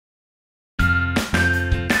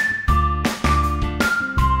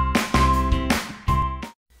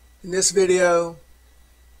In this video,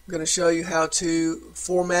 I'm going to show you how to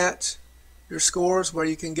format your scores where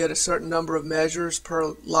you can get a certain number of measures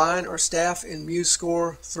per line or staff in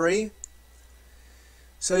MuseScore 3.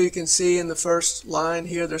 So you can see in the first line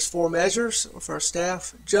here there's 4 measures for a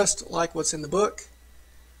staff, just like what's in the book.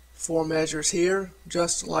 4 measures here,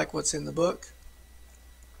 just like what's in the book.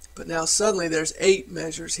 But now suddenly there's 8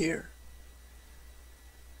 measures here.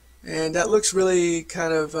 And that looks really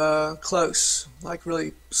kind of close, like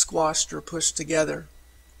really squashed or pushed together.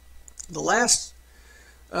 The last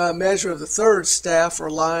measure of the third staff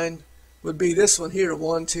or line would be this one here,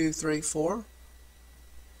 1, 2, 3, 4.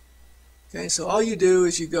 Okay, so all you do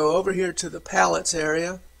is you go over here to the palettes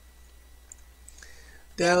area,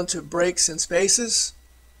 down to breaks and spaces.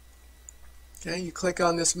 Okay, you click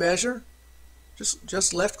on this measure,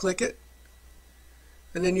 just left click it,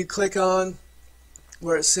 and then you click on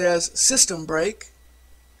where it says system break,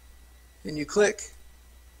 and you click,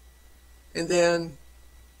 and then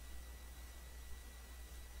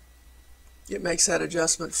it makes that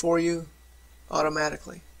adjustment for you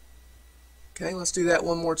automatically. Okay, let's do that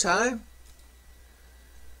one more time.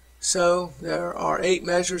 So there are 8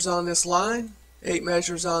 measures on this line, 8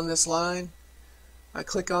 measures on this line. I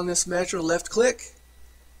click on this measure, left click,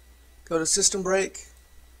 go to system break,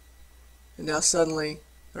 and now suddenly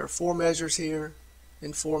there are 4 measures here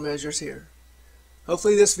and 4 measures here.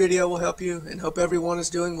 Hopefully this video will help you, and hope everyone is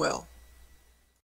doing well.